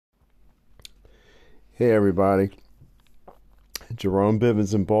Hey everybody, Jerome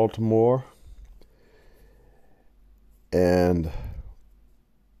Bivens in Baltimore, and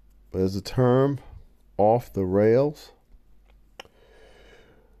there's a term, off the rails.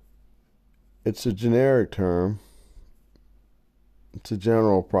 It's a generic term. It's a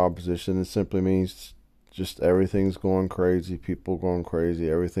general proposition. It simply means just everything's going crazy, people going crazy,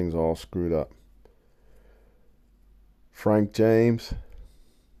 everything's all screwed up. Frank James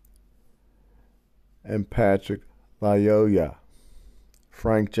and Patrick Lyoya.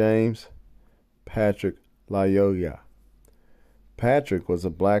 Frank James, Patrick Lyoya. Patrick was a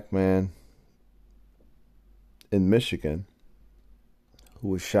black man in Michigan who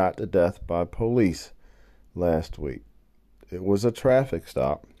was shot to death by police last week. It was a traffic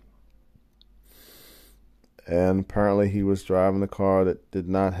stop, and apparently he was driving a car that did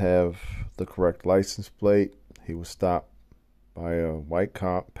not have the correct license plate. He was stopped by a white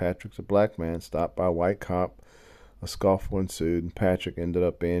cop. Patrick's a black man, stopped by a white cop. A scuffle ensued, and Patrick ended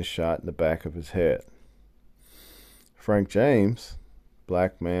up being shot in the back of his head. Frank James,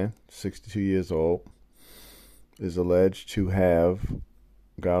 black man, 62 years old, is alleged to have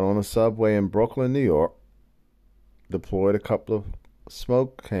got on a subway in Brooklyn, New York, deployed a couple of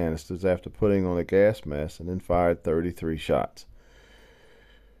smoke canisters after putting on a gas mask, and then fired 33 shots.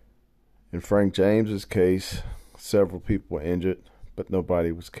 In Frank James's case, several people were injured, but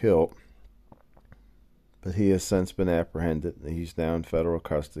nobody was killed. But he has since been apprehended, and he's now in federal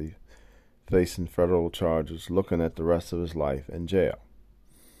custody, facing federal charges, looking at the rest of his life in jail.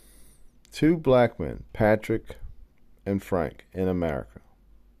 Two black men, Patrick and Frank, in America.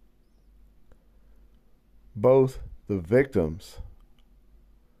 Both the victims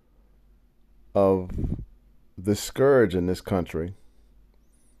of the scourge in this country,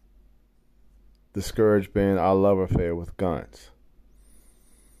 the scourge being our love affair with guns.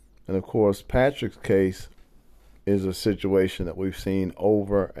 And of course, Patrick's case is a situation that we've seen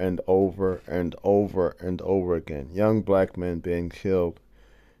over and over and over and over again. Young black men being killed,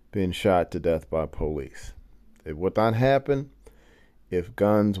 being shot to death by police. It would not happen if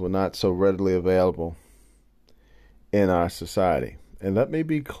guns were not so readily available in our society. And let me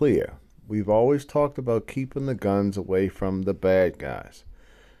be clear, we've always talked about keeping the guns away from the bad guys.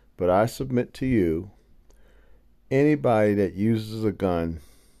 But I submit to you, anybody that uses a gun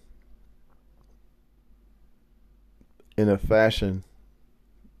in a fashion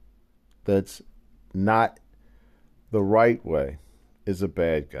that's not the right way is a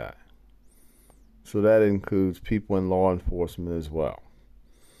bad guy. So that includes people in law enforcement as well.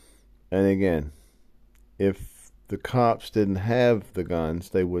 And again, if the cops didn't have the guns,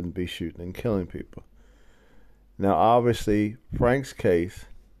 they wouldn't be shooting and killing people. Now, obviously, Frank's case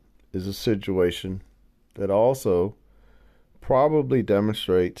is a situation that also probably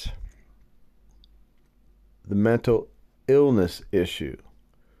demonstrates the mental illness issue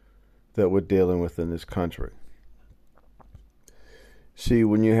that we're dealing with in this country. See,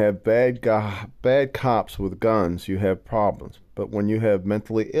 when you have bad cops with guns, you have problems. But when you have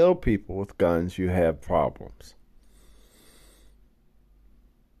mentally ill people with guns, you have problems.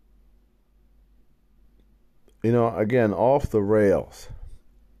 You know, again, off the rails.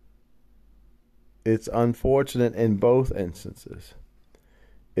 It's unfortunate in both instances.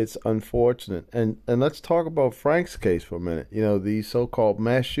 It's unfortunate. And let's talk about Frank's case for a minute. You know, these so-called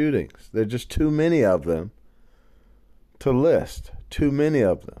mass shootings. There are just too many of them to list. Too many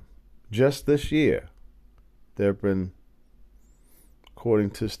of them. Just this year, there have been,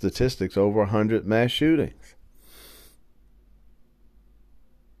 according to statistics, over 100 mass shootings.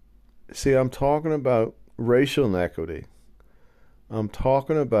 See, I'm talking about racial inequity. I'm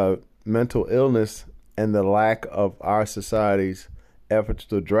talking about mental illness and the lack of our society's efforts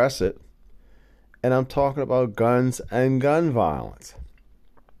to address it. And I'm talking about guns and gun violence.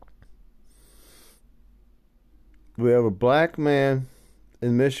 We have a black man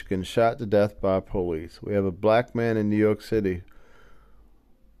in Michigan shot to death by police. We have a black man in New York City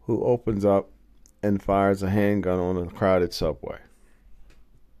who opens up and fires a handgun on a crowded subway.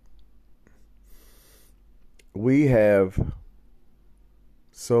 We have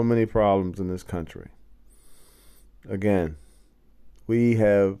so many problems in this country. Again, we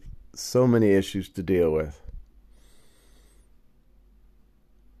have so many issues to deal with.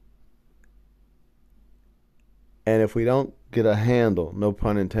 And if we don't get a handle, no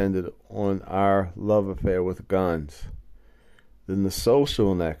pun intended, on our love affair with guns, then the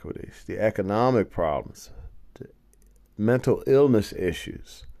social inequities, the economic problems, the mental illness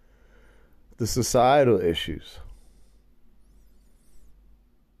issues, the societal issues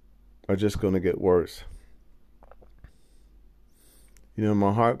are just going to get worse. You know,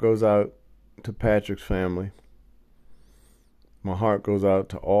 my heart goes out to Patrick's family. My heart goes out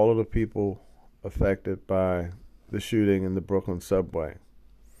to all of the people affected by the shooting in the Brooklyn subway.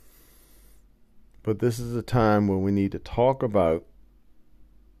 But this is a time when we need to talk about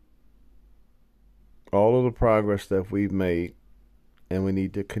all of the progress that we've made, and we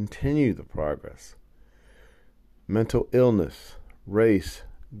need to continue the progress. Mental illness, race,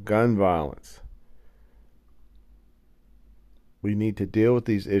 gun violence. We need to deal with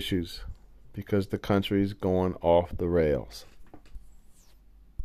these issues because the country is going off the rails.